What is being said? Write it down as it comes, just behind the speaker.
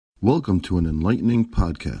Welcome to an enlightening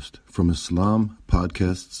podcast from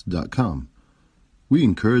islampodcasts.com. We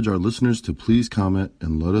encourage our listeners to please comment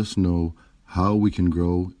and let us know how we can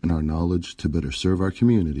grow in our knowledge to better serve our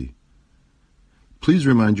community. Please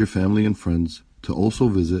remind your family and friends to also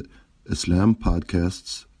visit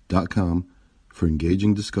islampodcasts.com for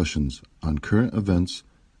engaging discussions on current events,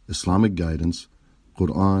 Islamic guidance,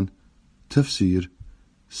 Quran, tafsir,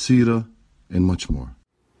 seerah, and much more.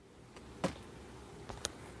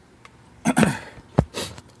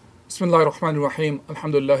 Bismillah ar-Rahman ar-Rahim.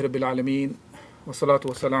 Alhamdulillah Rabbil Alameen. Wa salatu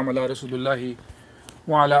wa salam ala Rasulullahi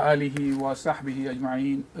wa ala alihi wa sahbihi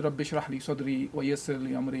ajma'een. Rabbi shrah li sadri wa yassir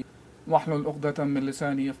li amri. Wahlul uqdatan min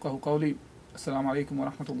lisani yafqahu qawli. Assalamu alaikum wa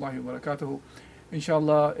rahmatullahi wa barakatuhu.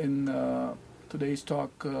 Inshallah, in today's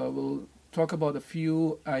talk, we'll talk about a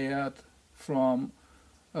few ayat from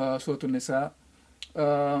Surah Nisa,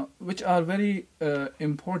 which are very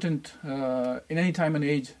important in any time and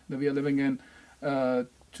age that we are living in,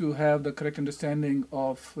 to have the correct understanding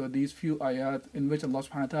of these few ayat in which Allah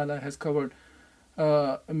subhanahu wa ta'ala has covered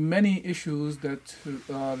many issues that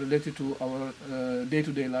are related to our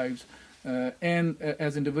day-to-day lives, and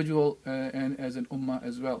as individual and as an ummah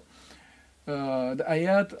as well. The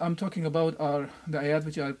ayat I'm talking about are the ayat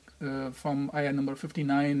which are from ayat number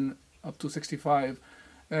 59 up to 65,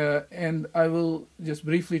 and I will just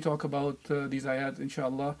briefly talk about these ayat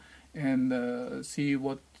inshallah, and see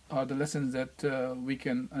what are the lessons that we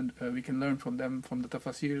can learn from them, from the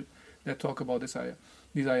tafsir that talk about these ayat.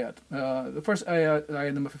 The first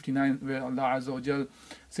ayat number 59, where Allah Azza wa Jal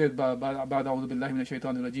said, "Ba'd a'udhu billahi minash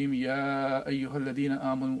shaitanir rajim, ya ayyuhalladhina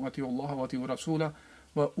amanu ati'u Allah wa ati'u rasulah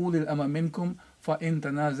wa ulil amri minkum fa in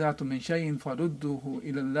tanaza'tum min shay'in farudduhu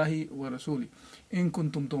ila Allahi wa rasuli in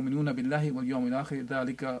kuntum tu'minuna billahi wal yawmil akhir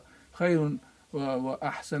dhalika khayrun wa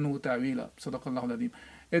ahsanu ta'wila." Sadaqallahu al-azim.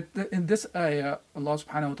 In this ayah, Allah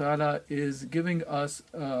subhanahu wa ta'ala is giving us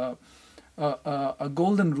a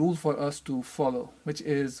golden rule for us to follow, which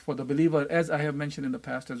is for the believer, as I have mentioned in the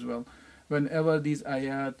past as well. Whenever these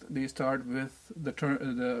ayat, they start with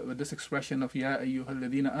with this expression of Ya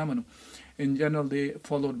ayyuhalladhina amanu. In general, they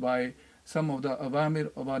followed by some of the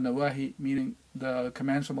awamir or nawahi, meaning the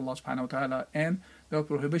commands from Allah subhanahu wa ta'ala and the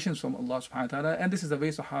prohibitions from Allah subhanahu wa ta'ala. And this is the way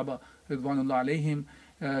Sahaba Ridwanullah alayhim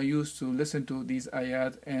used to listen to these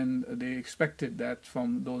ayat, and they expected that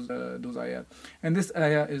from those ayat. And this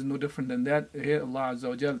ayah is no different than that. Here Allah Azza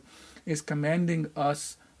wa Jal is commanding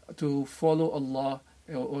us to follow Allah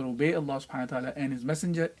or obey Allah subhanahu wa ta'ala and His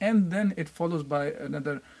Messenger, and then it follows by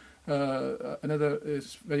another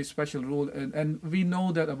very special rule, and we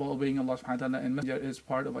know that about obeying Allah subhanahu wa ta'ala and Messenger is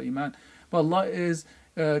part of our iman, but Allah is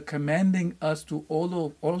commanding us to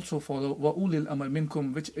also follow wa ulil amri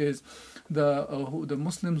minkum, which is the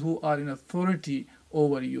Muslims who are in authority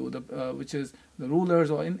over you, which is the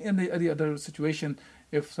rulers, or in any other situation,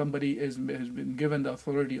 if somebody has been given the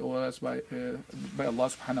authority over us by Allah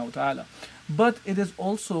subhanahu wa ta'ala. But it is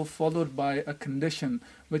also followed by a condition,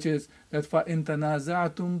 which is that فَإِن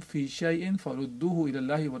تَنَازَعْتُمْ فِي شَيْءٍ فَرُدُّوهُ إِلَى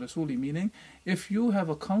اللَّهِ وَرَسُولِهِ, meaning if you have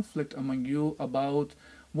a conflict among you about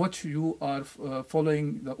what you are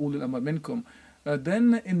following, the ulul amr minkum,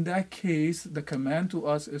 then in that case the command to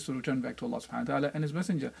us is to return back to Allah subhanahu wa ta'ala and His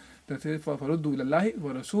Messenger. That is فَرُدُّوا إِلَى اللَّهِ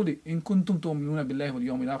وَرَسُولِهِ إِن كُنتُمْ تُؤْمِنُونَ بِاللَّهِ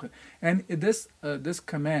وَالْيَوْمِ الْآخِرِ. And this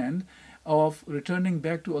command of returning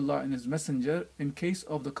back to Allah and His Messenger in case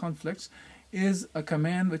of the conflicts is a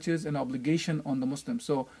command which is an obligation on the Muslims.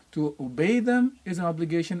 So to obey them is an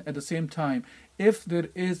obligation. At the same time, if there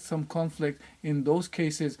is some conflict, in those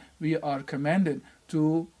cases we are commanded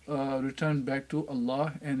to return back to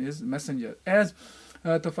Allah and His Messenger. As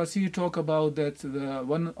Tafsir talk about that,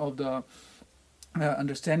 one of the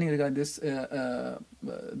understanding regarding this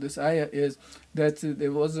ayah is that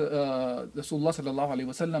there was Rasulullah sallallahu alaihi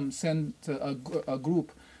wasallam sent a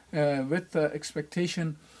group with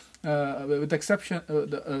expectation, with the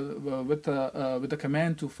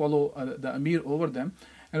command to follow the Amir over them.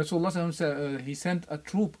 And Rasulullah said he sent a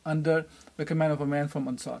troop under the command of a man from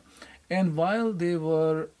Ansar. And while they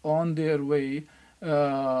were on their way,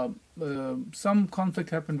 some conflict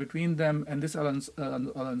happened between them and this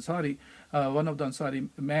Al-Ansari, one of the Ansari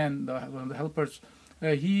men, one of the helpers.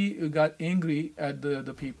 He got angry at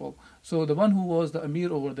the people. So the one who was the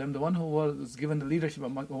Amir over them, the one who was given the leadership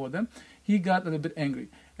over them, he got a little bit angry.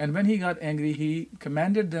 And when he got angry, he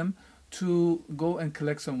commanded them to go and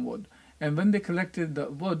collect some wood. And when they collected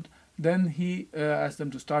the wood, then he asked them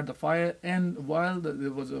to start the fire. And while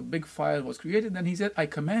there was a big fire was created, then he said, "I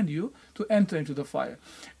command you to enter into the fire."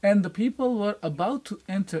 And the people were about to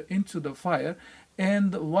enter into the fire.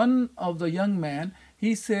 And one of the young men,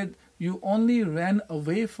 he said, "You only ran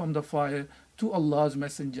away from the fire to Allah's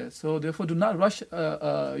messenger. So therefore, do not rush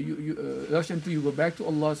rush until you go back to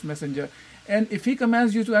Allah's messenger. And if he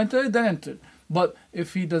commands you to enter, then enter. But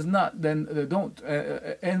if he does not, then don't.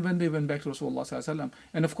 And when they went back to Rasulullah sallallahu alaihi wasallam,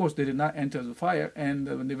 and of course they did not enter the fire, and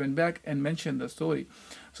when they went back and mentioned the story,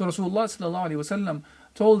 so Rasulullah sallallahu alaihi wasallam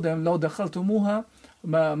told them, لو دخلتموها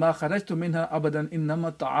ما خرجت منها أبدا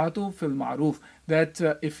إنما الطاعات في المعروف, that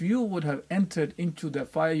if you would have entered into the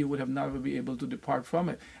fire, you would have never be able to depart from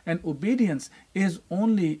it. And obedience is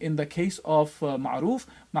only in the case of ma'ruf.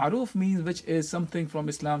 Ma'ruf means which is something from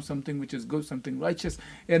Islam, something which is good, something righteous,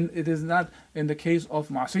 and it is not in the case of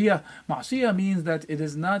ma'siyah. Ma'siyah means that it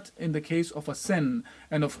is not in the case of a sin.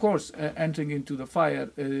 And of course, entering into the fire,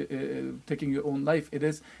 taking your own life, it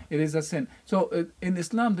is a sin. So in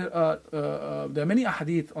Islam, there are many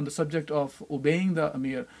hadith on the subject of obeying the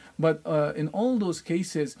Amir, but in all those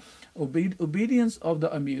cases, obedience of the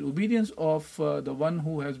Amir, obedience of the one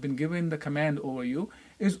who has been given the command over you,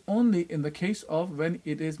 is only in the case of when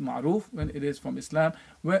it is ma'ruf, when it is from Islam,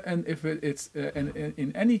 and if it's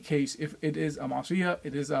in any case, if it is a ma'siyah,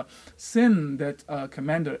 it is a sin that a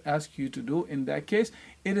commander asks you to do. In that case,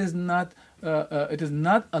 it is not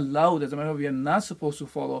allowed. As a matter of fact, we are not supposed to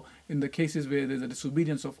follow in the cases where there is a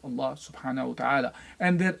disobedience of Allah subhanahu wa ta'ala.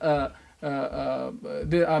 And there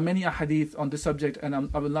are many ahadith on this subject, and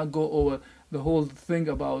I will not go over the whole thing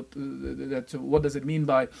about that. What does it mean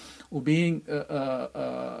by obeying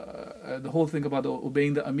the whole thing about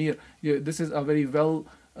obeying the Amir? This is a very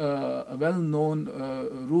well-known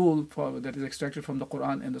rule that is extracted from the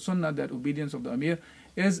Quran and the Sunnah, that obedience of the Amir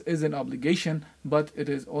is an obligation, but it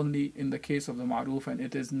is only in the case of the ma'ruf, and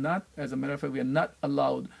it is not, as a matter of fact, we are not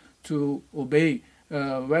allowed to obey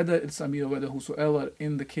whether it's Amir or whether whosoever,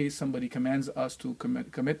 in the case somebody commands us to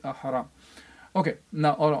commit a haram. Okay,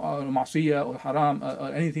 now, or ma'siyah or haram,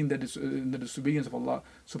 or anything that is in the disobedience of Allah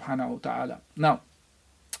subhanahu wa ta'ala. Now,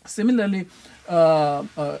 similarly,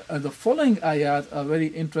 the following ayat are very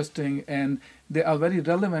interesting, and they are very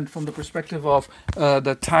relevant from the perspective of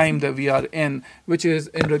the time that we are in, which is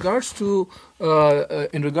in regards to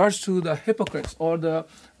the hypocrites, or the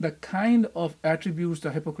kind of attributes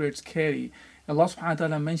the hypocrites carry. Allah subhanahu wa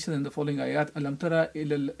ta'ala mentioned in the following ayat, أَلَمْ تَرَ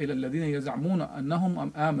إِلَى الَّذِينَ يَزْعَمُونَ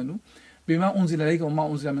أَنَّهُمْ آمَنُوا بما أنزل إليك وما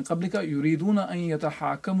أنزل من قبلك يريدون أن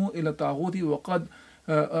يتحاكموا إلى الطاغوت وقد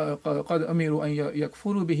قد أمروا أن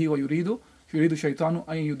يكفروا به ويريد الشيطان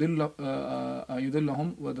أن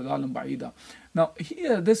يضلهم وضلالا بعيدا. Now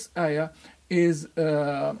here this ayah is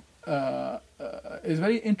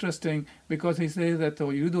very interesting, because he says that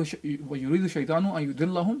ويريد الشيطان أن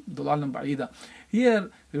يضلهم ضلالا بعيدا.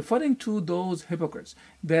 Here referring to those hypocrites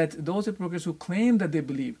who claim that they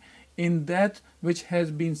believe in that which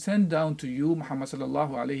has been sent down to you, Muhammad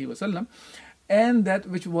sallallahu alaihi wasallam, and that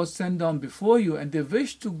which was sent down before you, and they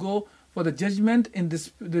wish to go for the judgment in the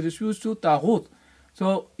disputes to Taghut.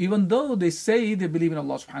 So even though they say they believe in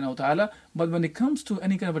Allah subhanahu wa ta'ala, but when it comes to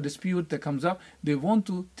any kind of a dispute that comes up, they want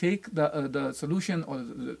to take the solution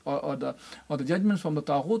or the judgments from the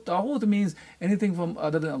Taghut. Taghut means anything from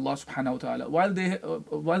other than Allah subhanahu wa ta'ala.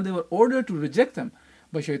 While they were ordered to reject them,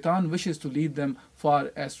 but shaitan wishes to lead them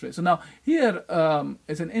far astray. So now here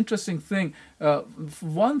it's an interesting thing.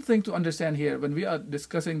 One thing to understand here, when we are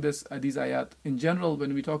discussing these ayat in general,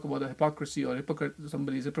 when we talk about the hypocrisy or hypocrite,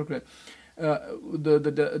 somebody is hypocrite,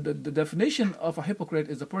 the definition of a hypocrite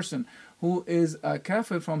is a person who is a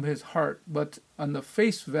kafir from his heart, but on the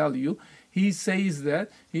face value he says that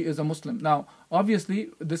he is a Muslim. Now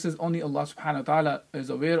obviously this is only Allah subhanahu wa ta'ala is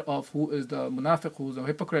aware of who is the munafiq, who is a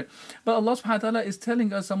hypocrite, but Allah subhanahu wa ta'ala is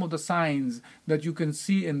telling us some of the signs that you can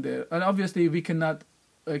see in there. And obviously we cannot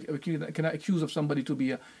accuse of somebody to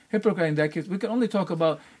be a hypocrite in that case. We can only talk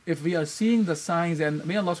about if we are seeing the signs, and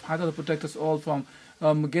may Allah subhanahu wa ta'ala protect us all from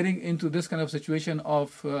getting into this kind of situation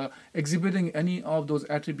of exhibiting any of those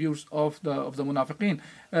attributes of the munafiqeen.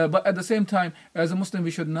 But at the same time, as a Muslim,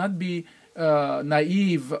 we should not be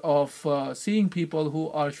naive of seeing people who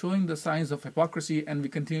are showing the signs of hypocrisy, and we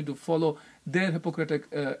continue to follow their hypocritic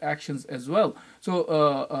actions as well. So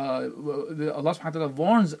Allah subhanahu wa ta'ala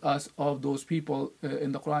warns us of those people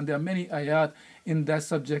in the Quran. There are many ayat in that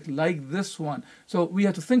subject like this one. So we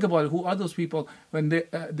have to think about it. Who are those people when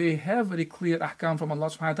they have very clear ahkam from Allah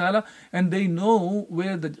subhanahu wa ta'ala, and they know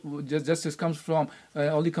where the justice comes from,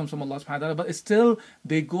 only comes from Allah subhanahu wa ta'ala, but still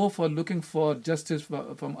they go for looking for justice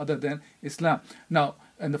from other than Islam. Now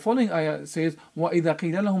And the following ayah says, وَإِذَا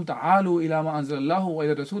قِيلَ لَهُمْ تَعَالُوا إِلَى مَا أَنزَلَ اللَّهُ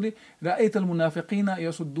وَإِلَى الرَّسُولِ رَأَيْتَ الْمُنَافِقِينَ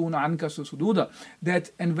يَصُدُّونَ عَنْكَ صُدُودًا.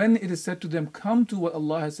 That, and when it is said to them, come to what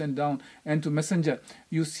Allah has sent down and to messenger,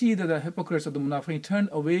 you see that the hypocrites of the munafiqeen turn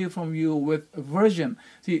away from you with aversion.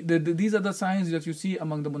 See, these are the signs that you see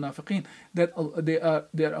among the munafiqeen, that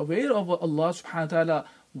they are aware of what Allah subhanahu wa ta'ala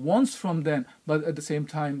wants from them, but at the same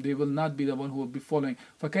time they will not be the one who will be following.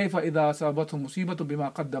 فَكَيْفَ إِذَا أَصَابَتْهُمْ مُصِيبَةٌ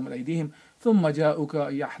بِمَا قَدَّمَتْ أَيْدِيهِمْ ثُمَّ جَاءُوكَ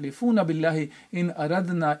يَحْلِفُونَ بِاللَّهِ إِنْ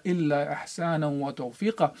أَرَدْنَا إِلَّا إِحْسَانًا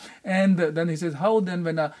وَتَوْفِيقًا. And then he says, how then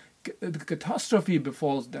when a catastrophe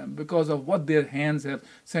befalls them because of what their hands have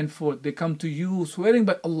sent forth, they come to you swearing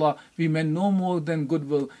by Allah, we meant no more than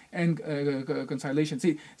goodwill and conciliation.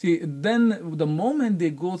 See, then the moment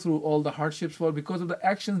they go through all the hardships for because of the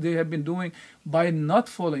actions they have been doing by not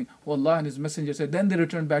following what Allah and His Messenger said, then they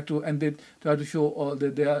return back to and they try to show all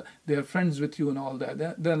that they are friends with you and all that.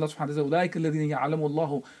 Then Allah subhanahu wa ta'ala says, أُولَٰئِكَ الَّذِينَ يَعْلَمُ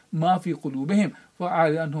اللَّهُ مَا فِي قُلُوبِهِمْ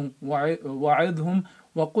فَأَعْرِضْ عَنْهُمْ وَعِظْهُمْ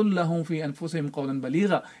وَقُلْ لَهُمْ فِي أَنفُسِهِمْ قَوْلًا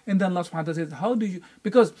بَلِيغًا. And then Allah subhanahu wa ta'ala says, how do you,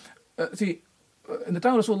 because in the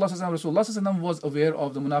time of Rasulullah was aware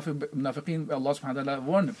of the munafiqeen, Allah subhanahu wa ta'ala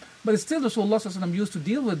warned him. But still Rasulullah used to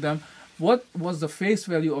deal with them. What was the face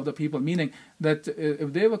value of the people? Meaning that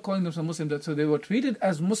if they were calling themselves Muslims, so they were treated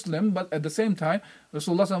as Muslim, but at the same time,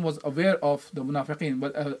 Rasulullah was aware of the munafiqeen.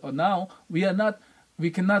 But now we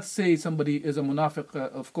cannot say somebody is a munafiq.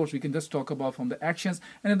 Of course, we can just talk about from the actions.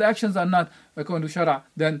 And if the actions are not according to Shara,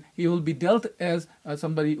 then he will be dealt as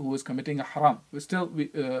somebody who is committing a haram. It's not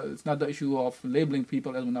the issue of labeling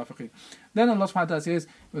people as munafiqeen. Then Allah subhanahu wa ta'ala says,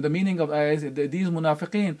 the meaning of ayah is that these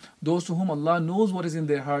munafiqeen, those to whom Allah knows what is in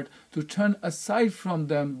their heart, to turn aside from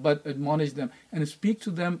them but admonish them and speak to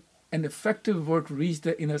them an effective word to reach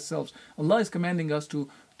their inner selves. Allah is commanding us to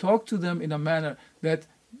talk to them in a manner that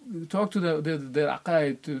talk to their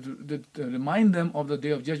aqaid, to remind them of the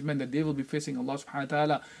day of judgment that they will be facing Allah subhanahu wa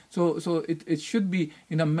ta'ala. So it should be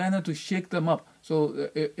in a manner to shake them up. So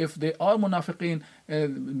if they are munafiqeen,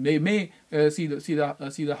 they may see the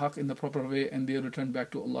haqq in the proper way and they return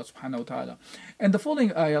back to Allah subhanahu wa ta'ala. And the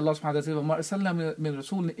following ayah, Allah subhanahu wa ta'ala says, وَمَا أَرْسَلْنَا مِن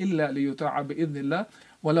رَسُولٍ إِلَّا لِيُطَاعَ بِإِذْنِ اللَّهِ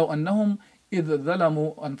وَلَوْ أَنَّهُمْ إذ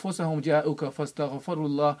ظلموا أنفسهم جاءوك فاستغفروا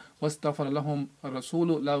الله واستغفر لهم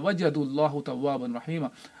الرسول لوجدوا الله توابا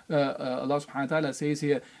رحيما. Allah subhanahu wa ta'ala says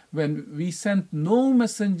here, when we sent no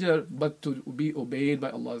messenger but to be obeyed by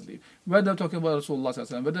Allah's leave. Whether we're talking about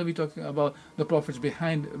Rasulullah, whether we're talking about the prophets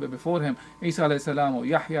before him, Isa alayhi salam, or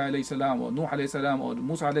Yahya alayhi salam, or Nuh alayhi salam, or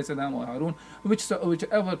Musa alayhi salam, or Harun,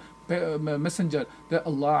 whichever messenger that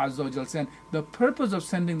Allah Azza wa Jal sent, the purpose of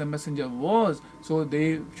sending the messenger was so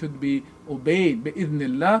they should be obeyed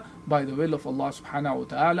bi-idhnillah, by the will of Allah subhanahu wa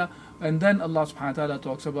ta'ala. And then Allah subhanahu wa ta'ala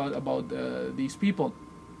talks about these people,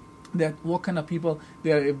 that what kind of people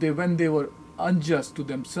they are, when they were unjust to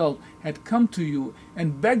themselves, had come to you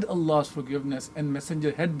and begged Allah's forgiveness, and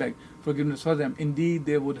messenger had begged forgiveness for them, indeed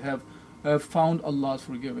they would have found Allah's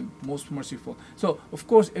forgiving, most merciful. So of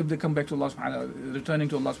course, if they come back to Allah subhanahu wa ta'ala, returning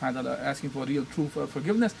to Allah subhanahu wa ta'ala, asking for real true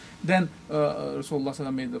forgiveness, then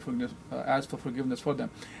Rasulullah made the forgiveness, asked for forgiveness for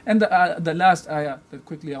them. And the last ayah that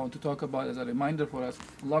quickly I want to talk about as a reminder for us,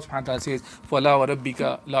 Allah subhanahu wa ta'ala says, فَلَا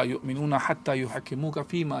وَرَبِّكَ لَا يُؤْمِنُونَ حَتَّى يُحَكِّمُوكَ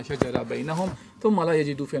فِي مَا شَجَرَ بَيْنَهُمْ ثُمَّ لَا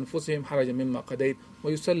يَجِدُوا فِي أَنفُسِهِمْ حَرَجًا مِمَّا قَضَيْتَ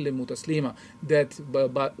وَيُسَلِّمُوا تَسْلِيمًا. That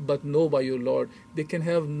but know by your Lord, they can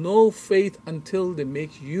have no faith until they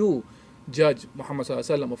make you judge, Muhammad sallallahu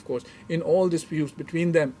alaihi wasallam, of course, in all disputes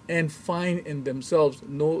between them, and find in themselves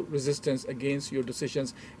no resistance against your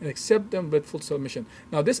decisions, and accept them with full submission.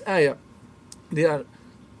 Now this ayah, there are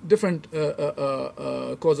different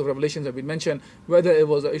cause of revelations have been mentioned, whether it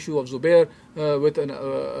was the issue of Zubair with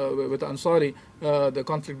Ansari, the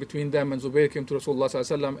conflict between them, and Zubair came to Rasulullah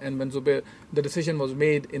sallallahu alaihi wasallam, and when Zubair, the decision was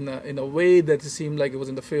made in a way that it seemed like it was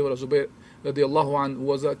in the favor of Zubair radiallahu anhu, who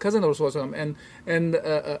was a cousin of Rasulullah sallallahu alaihi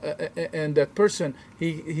wasallam, and that person,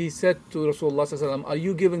 he said to Rasulullah sallallahu alaihi wasallam, are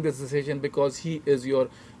you giving this decision because he's your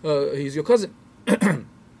cousin?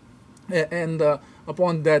 And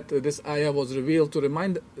upon that, this ayah was revealed to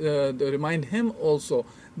remind him also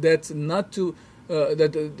that not to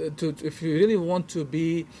if you really want to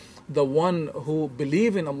be the one who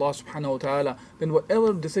believe in Allah subhanahu wa ta'ala, then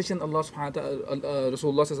whatever decision Allah subhanahu wa ta'ala,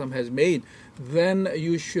 Rasulullah has made, then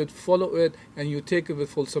you should follow it and you take it with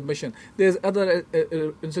full submission. There's other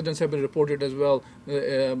incidents have been reported as well,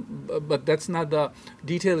 but that's not the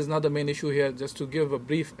detail, is not the main issue here. Just to give a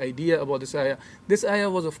brief idea about this ayah. This ayah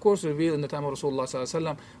was of course revealed in the time of Rasulullah sallallahu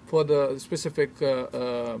alaihi wasallam for the specific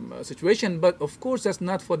situation, but of course that's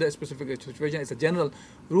not for the specific situation. It's a general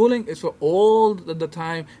ruling is for all the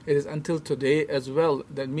time. It is until today as well.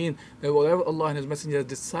 That means that whatever Allah and His Messenger has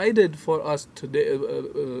decided for us today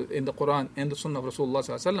in the Quran and the Sunnah of Rasulullah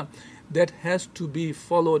sallallahu alaihi wasallam, that has to be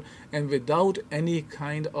followed and without any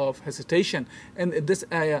kind of hesitation. And this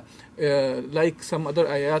ayah, like some other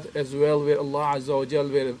ayat as well, where Allah Azza wa Jal,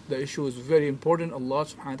 where the issue is very important, Allah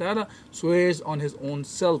subhanahu wa ta'ala swears on His own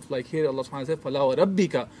self. Like here Allah subhanahu wa ta'ala says, فَلَا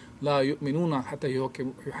وَرَبِّكَ لَا يُؤْمِنُونَ حَتَّى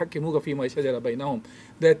يُحَكِّمُوكَ فِيمَا شَجَرَ بَيْنَهُمْ.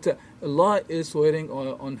 That Allah is swearing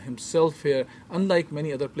on Himself here. Unlike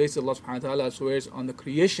many other places, Allah subhanahu wa ta'ala swears on the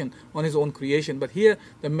creation, on His own creation. But here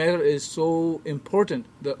the matter is so important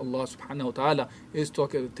that Allah subhanahu wa ta'ala is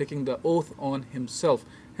taking the oath on Himself.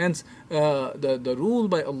 Hence, the rule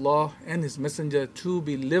by Allah and His Messenger to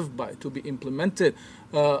be lived by, to be implemented,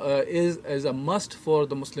 is as a must for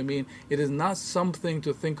the Muslimin. It is not something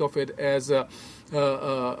to think of it as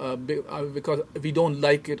because we don't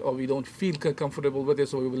like it or we don't feel comfortable with it,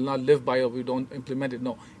 so we will not live by it or we don't implement it.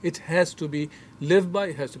 No, it has to be lived by,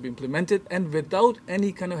 it has to be implemented, and without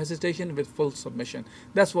any kind of hesitation, with full submission.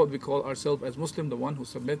 That's what we call ourselves as Muslim, the one who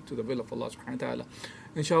submit to the will of Allah subhanahu wa ta'ala.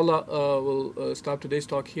 Inshallah, we'll stop today's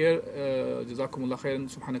talk here. Jazakumullah khairan.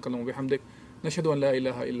 Subhanakallah wa bihamdik. Nashhadu an la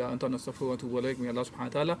ilaha illa anta nastaghfiruka wa atubu ilayk. May Allah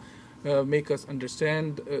subhanahu wa ta'ala make us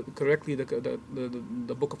understand correctly the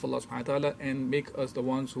book of Allah subhanahu wa ta'ala, and make us the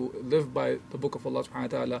ones who live by the book of Allah subhanahu wa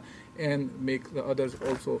ta'ala, and make the others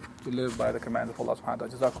also to live by the command of Allah subhanahu wa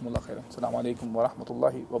ta'ala. Jazakumullah khairan. Assalamu alaikum wa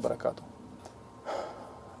rahmatullahi wa barakatuh.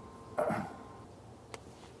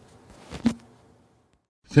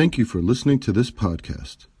 Thank you for listening to this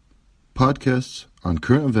podcast. Podcasts on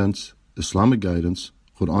current events, Islamic guidance,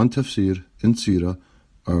 Quran tafsir, and seerah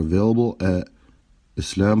are available at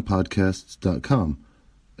islampodcasts.com,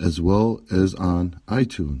 as well as on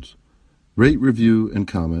iTunes. Rate, review, and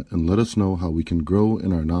comment, and let us know how we can grow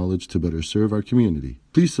in our knowledge to better serve our community.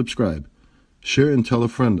 Please subscribe, share, and tell a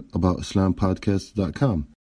friend about islampodcasts.com.